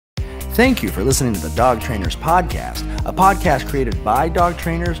Thank you for listening to the Dog Trainers Podcast, a podcast created by dog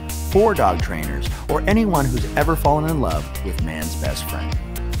trainers for dog trainers, or anyone who's ever fallen in love with man's best friend.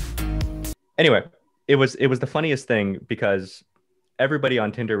 Anyway, it was the funniest thing because everybody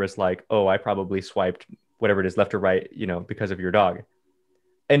on Tinder was like, oh, I probably swiped whatever it is, left or right, because of your dog.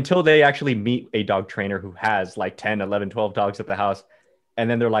 Until they actually meet a dog trainer who has like 10, 11, 12 dogs at the house. And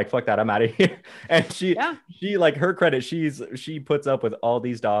then they're like, fuck that, I'm out of here. And she like, her credit, she puts up with all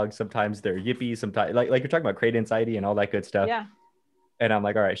these dogs. Sometimes they're yippy, sometimes like you're talking about crate anxiety and all that good stuff. Yeah. And I'm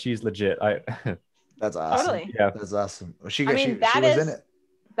like, all right, she's legit. That's awesome. Totally. Yeah. That's awesome. She was in it.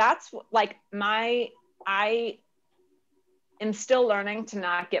 That's like I am still learning to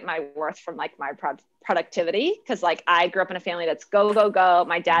not get my worth from like my productivity. Cause like I grew up in a family that's go, go, go.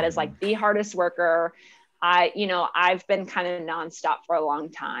 My dad is like the hardest worker. I've been kind of nonstop for a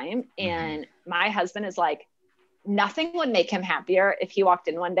long time, and my husband is like, nothing would make him happier if he walked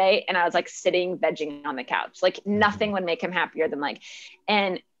in one day and I was like sitting, vegging on the couch. Like nothing would make him happier than like,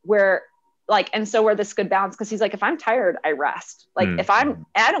 and we're like, and so we're this good balance. Cause he's like, if I'm tired, I rest. Like if I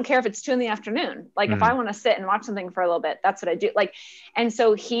don't care if it's 2 PM. Like if I want to sit and watch something for a little bit, that's what I do. Like, and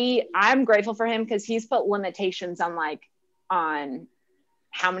so I'm grateful for him. Cause he's put limitations on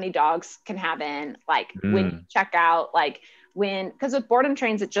how many dogs can have in, like when you check out, like because with boredom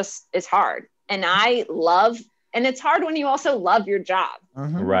trains, it just is hard. And and it's hard when you also love your job.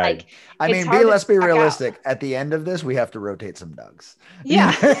 Right. Like, let's be realistic. At the end of this, we have to rotate some dogs.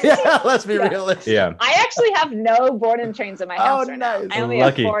 Yeah. Let's be realistic. Yeah. I actually have no boredom trains in my house right now. I only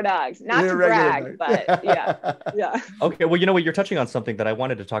have 4 dogs. Not to brag, but yeah. Okay. Well, you know what? You're touching on something that I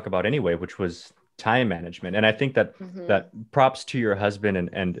wanted to talk about anyway, which was time management. And I think that that props to your husband.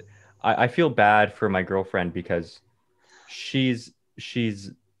 And I feel bad for my girlfriend because she's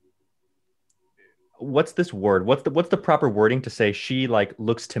what's this word? What's the proper wording to say? She like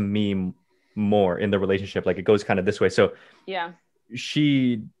looks to me more in the relationship. Like it goes kind of this way. So yeah,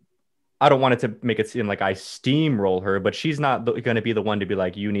 I don't want it to make it seem like I steamroll her, but she's not going to be the one to be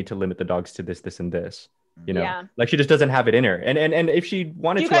like, you need to limit the dogs to this, this, and this, like she just doesn't have it in her. And if she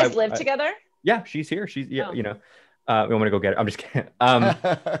wanted to, do you guys live together? Yeah, she's here. She's we want to go get her. I'm just kidding.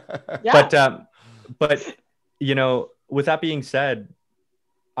 But with that being said,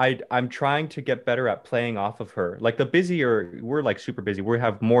 I'm trying to get better at playing off of her. Like we're like super busy. We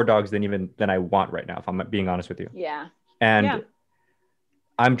have more dogs than I want right now, if I'm being honest with you. Yeah. And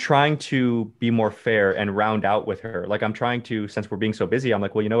I'm trying to be more fair and round out with her. Like I'm trying to, since we're being so busy, I'm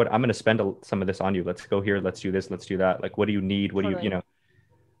like, well, you know what? I'm going to spend some of this on you. Let's go here. Let's do this. Let's do that. Like, what do you need? What do you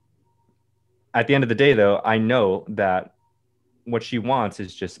at the end of the day though, I know that what she wants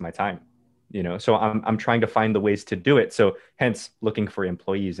is just my time. So I'm trying to find the ways to do it. So hence looking for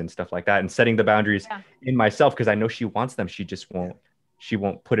employees and stuff like that and setting the boundaries in myself. Cause I know she wants them. She just won't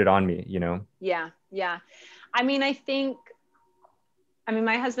put it on me, Yeah. Yeah. My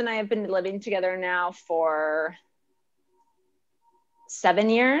husband and I have been living together now for 7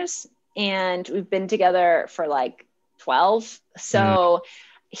 years, and we've been together for like 12. So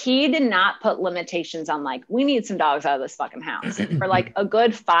he did not put limitations on like, we need some dogs out of this fucking house for like a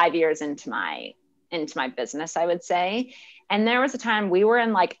good 5 years into my business, I would say. And there was a time we were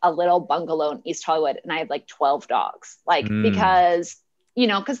in like a little bungalow in East Hollywood, and I had like 12 dogs, like, because,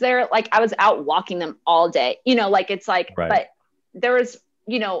 cause they're like, I was out walking them all day, like it's like, but there was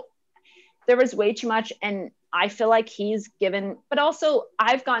way too much. And I feel like he's given, but also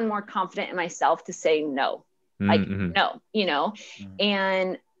I've gotten more confident in myself to say no. Like, no,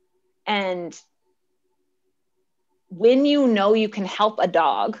 and when you can help a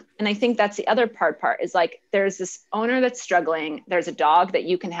dog, and I think that's the other part is like, there's this owner that's struggling. There's a dog that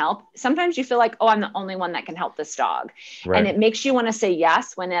you can help. Sometimes you feel like, oh, I'm the only one that can help this dog. Right. And it makes you want to say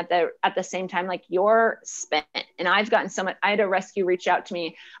yes, when at the same time, like you're spent. And I've gotten so much. I had a rescue reach out to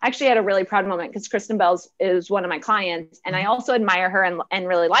me. I actually had a really proud moment because Kristen Bells is one of my clients, and I also admire her and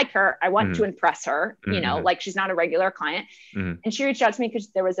really like her. I want to impress her, like she's not a regular client. And she reached out to me because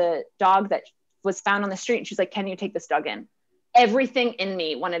there was a dog that was found on the street, and she's like, can you take this dog in? Everything in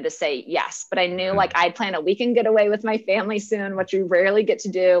me wanted to say yes, but I knew like I'd planned a weekend getaway with my family soon, which we rarely get to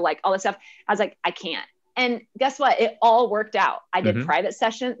do, like all this stuff. I was like, I can't. And guess what? It all worked out. I did private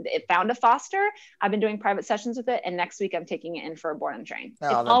session. It found a foster. I've been doing private sessions with it. And next week I'm taking it in for a board and train. It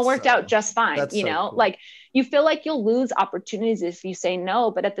all worked out just fine. Cool. Like you feel like you'll lose opportunities if you say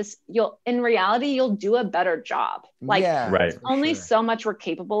no, but in reality, you'll do a better job. Like only so much we're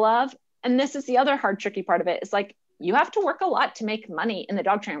capable of. And this is the other hard, tricky part of it. Is like, you have to work a lot to make money in the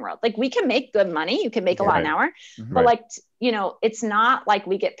dog training world. Like we can make good money. You can make a lot an hour, but like, it's not like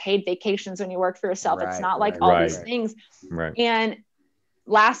we get paid vacations when you work for yourself. It's not like all these things. And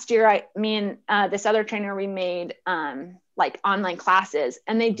last year, me and this other trainer, we made like online classes,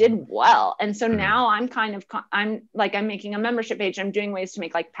 and they did well. And so now I'm making a membership page. I'm doing ways to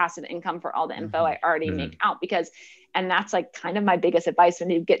make like passive income for all the info I already make out, and that's like kind of my biggest advice when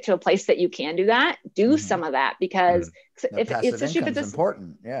you get to a place that you can do that, do some of that, because if it's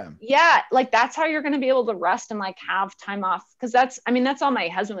important. Like that's how you're going to be able to rest and like have time off. Cause that's all my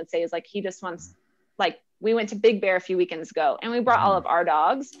husband would say is like, he just wants, like, we went to Big Bear a few weekends ago and we brought all of our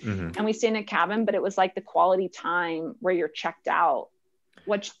dogs and we stayed in a cabin, but it was like the quality time where you're checked out,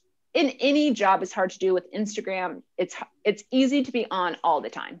 which in any job is hard to do. With Instagram, it's easy to be on all the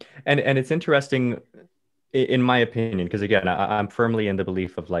time. And it's interesting in my opinion, because again, I'm firmly in the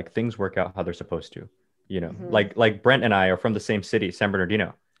belief of like things work out how they're supposed to, you know, like Brent and I are from the same city, San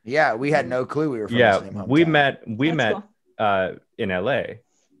Bernardino. Yeah. We had no clue we were from the same hometown. We met cool. In LA.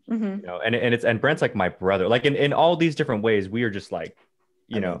 You know, and Brent's like my brother, like in all these different ways. We are just like,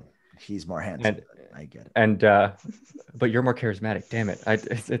 you know, he's more handsome. I get it. And, but you're more charismatic. Damn it.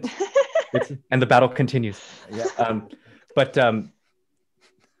 It's and the battle continues. Yeah. But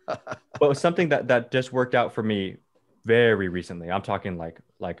something that just worked out for me very recently, I'm talking like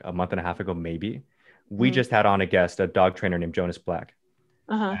a month and a half ago, maybe. We just had on a guest, a dog trainer named Jonas Black.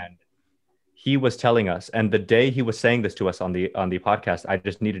 And he was telling us, and the day he was saying this to us on the podcast, I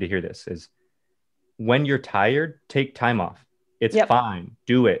just needed to hear this, is when you're tired, take time off. It's fine.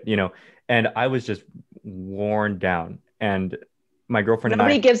 Do it, you know? And I was just worn down, and my girlfriend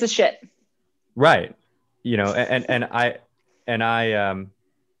Nobody gives a shit. Right. You know, and I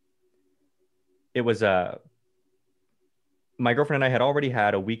it was my girlfriend and I had already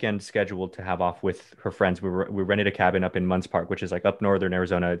had a weekend scheduled to have off with her friends. We rented a cabin up in Munns Park, which is like up northern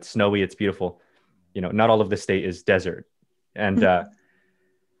Arizona. It's snowy. It's beautiful. You know, not all of the state is desert. And I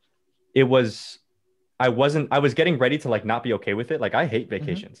was getting ready to like not be okay with it. Like I hate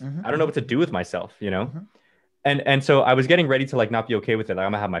vacations. I don't know what to do with myself, you know? And so I was getting ready to like not be okay with it. Like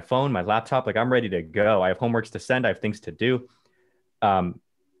I'm gonna have my phone, my laptop, like I'm ready to go. I have homeworks to send. I have things to do.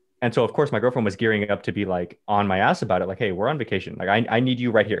 And so, of course, my girlfriend was gearing up to be like on my ass about it. Like, hey, we're on vacation. Like, I need you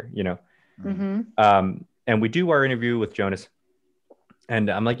right here, you know? And we do our interview with Jonas. And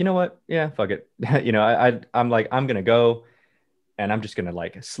I'm like, you know what? Yeah, fuck it. You know, I'm like, I'm going to go and I'm just going to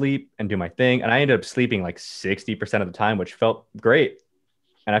like sleep and do my thing. And I ended up sleeping like 60% of the time, which felt great.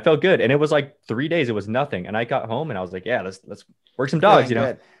 And I felt good. And it was like 3 days. It was nothing. And I got home and I was like, yeah, let's work some dogs, you know?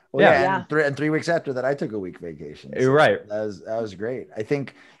 Good. Well, and 3 weeks after that, I took a week vacation. So right. That was great. I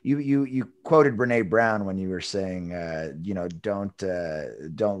think you quoted Brene Brown when you were saying, you know, don't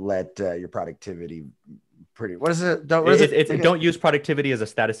let your productivity what is it? Don't use productivity as a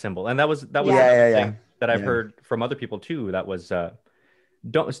status symbol. And that was thing that I've heard from other people too. That was,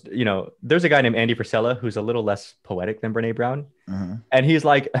 don't, you know, there's a guy named Andy Frisella who's a little less poetic than Brene Brown. And he's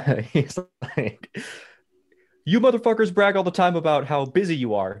like, you motherfuckers brag all the time about how busy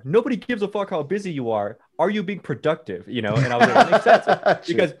you are. Nobody gives a fuck how busy you are. Are you being productive? You know, and I was like, that makes sense.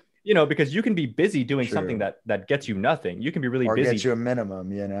 Because, you know, because you can be busy doing something that gets you nothing. You can be really busy. Or gets you a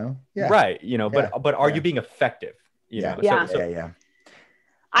minimum, you know? Yeah. Right. You know, but are you being effective? You know? Yeah.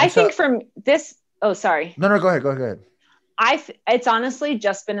 I think from this, oh, sorry. No, go ahead. It's honestly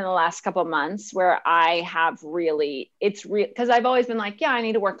just been in the last couple of months where I have really, because I've always been like, yeah, I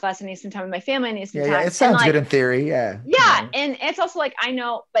need to work less. I need some time with my family. I need some time. It sounds good in theory. Yeah. Yeah. And it's also like, I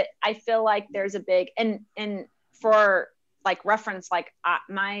know, but I feel like there's a big, and for like reference, like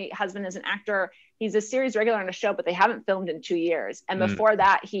my husband is an actor. He's a series regular on a show, but they haven't filmed in 2 years. And before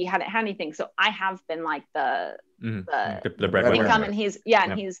that, he hadn't had anything. So I have been like the income, and he's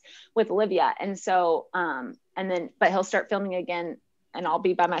with Olivia. And so, but he'll start filming again and I'll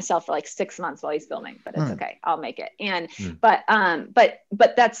be by myself for like 6 months while he's filming, but it's okay. I'll make it. And, but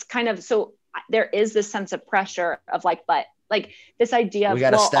that's kind of, so there is this sense of pressure of like, but like this idea of,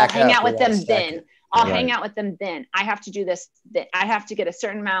 well, I'll hang out with them then. I'll hang out with them then. I have to do this. Then I have to get a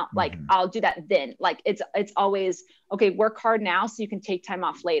certain amount. Like I'll do that then. Like it's always, okay, work hard now so you can take time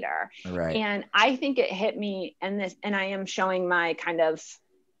off later. Right. And I think it hit me and I am showing my kind of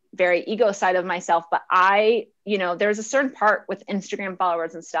very ego side of myself, but there's a certain part with Instagram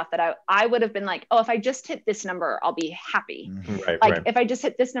followers and stuff that I would have been like, oh, if I just hit this number, I'll be happy. If I just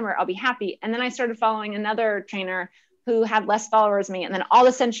hit this number, I'll be happy. And then I started following another trainer who had less followers than me. And then all of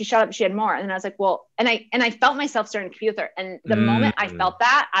a sudden she shut up, she had more. And then I was like, well, and I felt myself starting to compete with her. And the moment I felt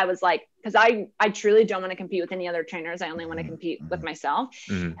that, I was like, cause I truly don't want to compete with any other trainers. I only want to compete with myself.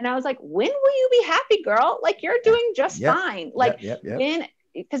 And I was like, when will you be happy, girl? Like you're doing just fine. Like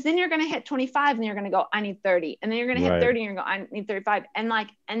because then you're going to hit 25 and you're going to go, I need 30. And then you're going to hit 30 and you're going to go, I need 35. And like,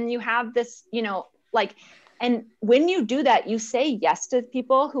 and you have this, And when you do that, you say yes to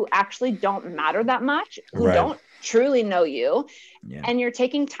people who actually don't matter that much, who don't truly know you. Yeah. And you're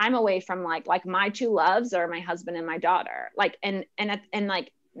taking time away from like my two loves are my husband and my daughter. Like, and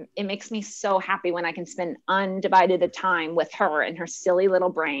like, it makes me so happy when I can spend undivided time with her and her silly little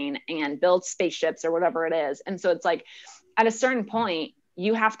brain and build spaceships or whatever it is. And so it's like, at a certain point,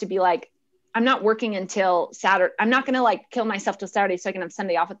 you have to be like, I'm not working until Saturday. I'm not going to like kill myself till Saturday so I can have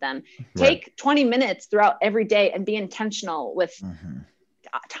Sunday off with them. Take 20 minutes throughout every day and be intentional with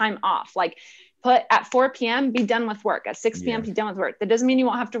time off. Like put at 4 p.m., be done with work. At 6 p.m., be done with work. That doesn't mean you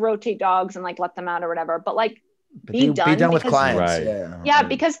won't have to rotate dogs and like let them out or whatever, but like be done with clients. Yeah,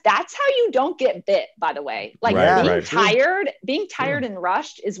 because that's how you don't get bit, by the way. Like being tired and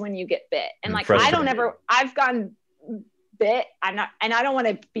rushed is when you get bit. And like, I've gotten bit. I don't want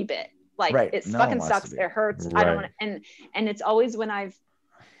to be bit. Like it fucking sucks. It hurts. I don't want to, and it's always when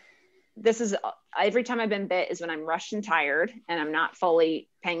every time I've been bit is when I'm rushed and tired and I'm not fully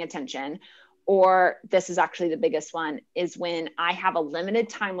paying attention. Or this is actually the biggest one, is when I have a limited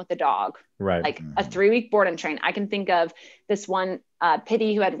time with the dog, like a 3-week board and train. I can think of this one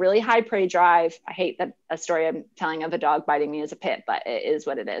pitty who had really high prey drive. I hate that a story I'm telling of a dog biting me as a pit, but it is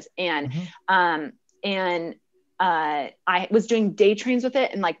what it is. And, I was doing day trains with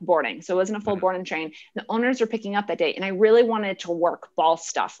it and like boarding. So it wasn't a full board and train. The owners were picking up that day and I really wanted to work ball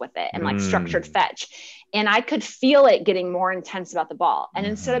stuff with it and like structured fetch. And I could feel it getting more intense about the ball. And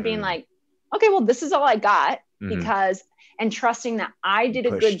instead of being like, okay, well, this is all I got because, and trusting that I did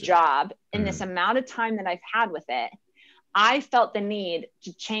a good job in this amount of time that I've had with it, I felt the need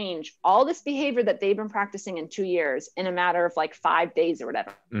to change all this behavior that they've been practicing in 2 years in a matter of like 5 days or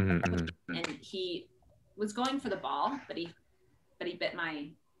whatever. And he was going for the ball, but he bit my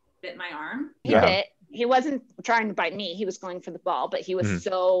arm. He wasn't trying to bite me. He was going for the ball, but he was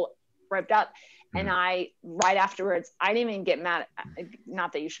so ripped up. And right afterwards, I didn't even get mad.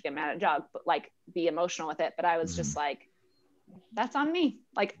 Not that you should get mad at a dog, but like be emotional with it. But I was just like, that's on me.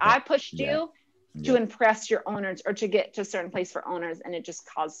 Like I pushed you to impress your owners or to get to a certain place for owners. And it just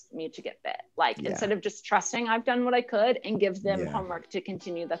caused me to get bit. Like instead of just trusting I've done what I could and give them homework to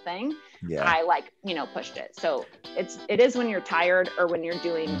continue the thing, I like, pushed it. So it is when you're tired or when you're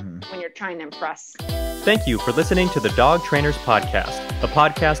doing, when you're trying to impress. Thank you for listening to the Dog Trainers Podcast, a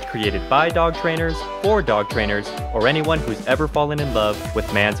podcast created by dog trainers, for dog trainers, or anyone who's ever fallen in love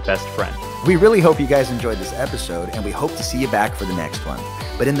with man's best friend. We really hope you guys enjoyed this episode, and we hope to see you back for the next one.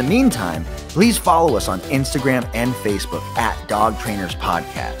 But in the meantime, please follow us on Instagram and Facebook at Dog Trainers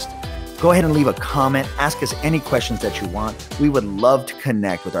Podcast. Go ahead and leave a comment. Ask us any questions that you want. We would love to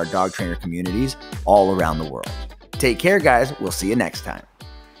connect with our dog trainer communities all around the world. Take care, guys. We'll see you next time.